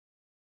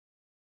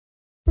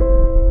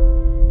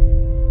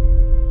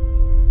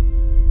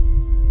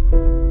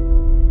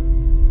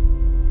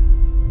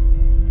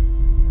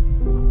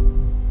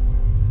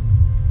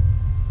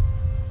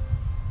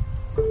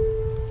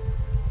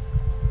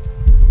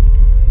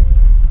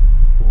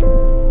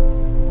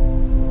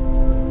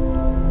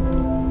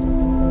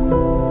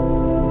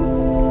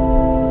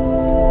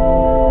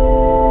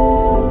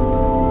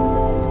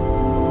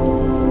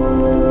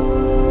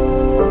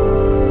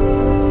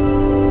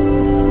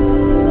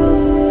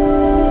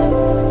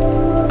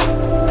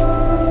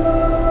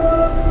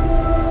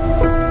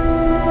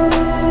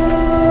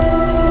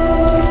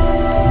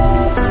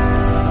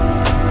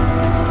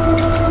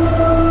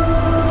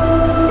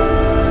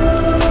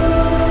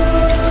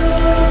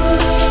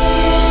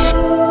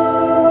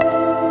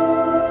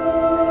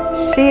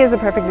She is a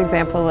perfect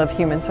example of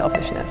human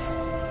selfishness.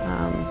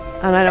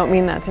 And I don't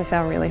mean that to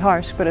sound really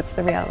harsh, but it's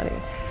the reality.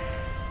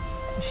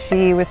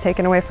 She was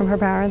taken away from her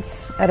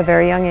parents at a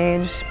very young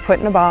age, put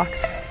in a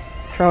box,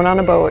 thrown on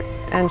a boat,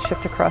 and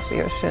shipped across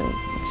the ocean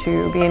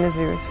to be in a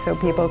zoo so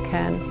people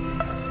can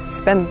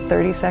spend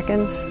 30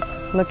 seconds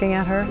looking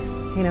at her,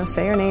 you know,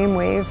 say her name,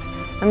 wave,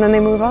 and then they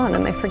move on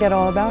and they forget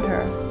all about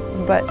her.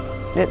 But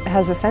it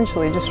has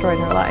essentially destroyed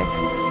her life.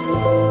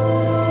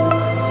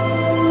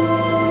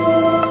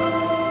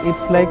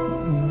 It's like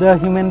the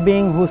human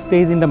being who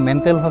stays in the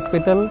mental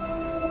hospital,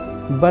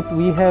 but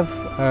we have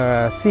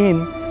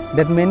seen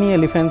that many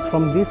elephants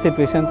from these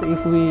situations,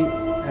 if we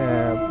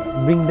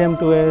bring them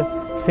to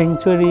a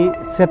sanctuary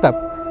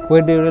setup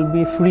where they will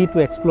be free to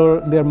explore,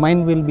 their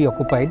mind will be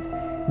occupied,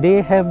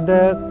 they have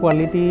the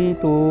quality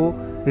to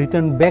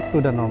return back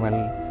to the normal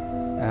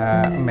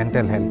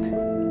mental health.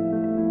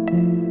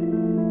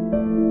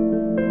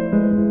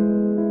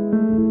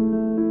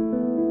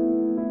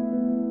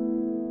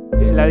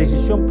 La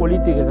decisión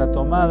política está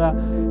tomada,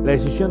 la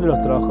decisión de los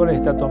trabajadores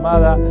está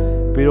tomada,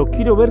 pero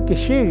quiero ver que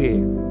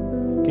llegue,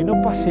 que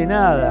no pase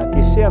nada,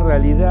 que sea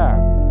realidad.